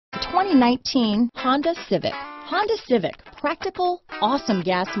2019 Honda Civic. Honda Civic, practical, awesome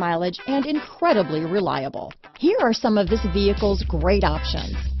gas mileage, and incredibly reliable. Here are some of this vehicle's great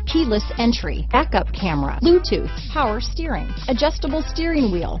options: keyless entry, backup camera, Bluetooth, power steering, adjustable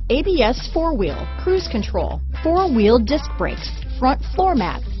steering wheel, ABS 4-wheel, cruise control, 4-wheel disc brakes, front floor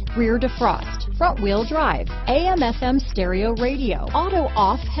mats, rear defrost, front wheel drive, AM/FM stereo radio, auto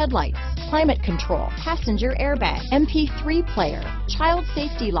off headlights, climate control, passenger airbag, MP3 player, child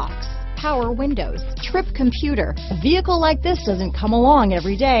safety locks, power windows, trip computer. A vehicle like this doesn't come along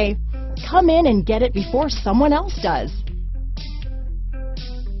every day. Come in and get it before someone else does.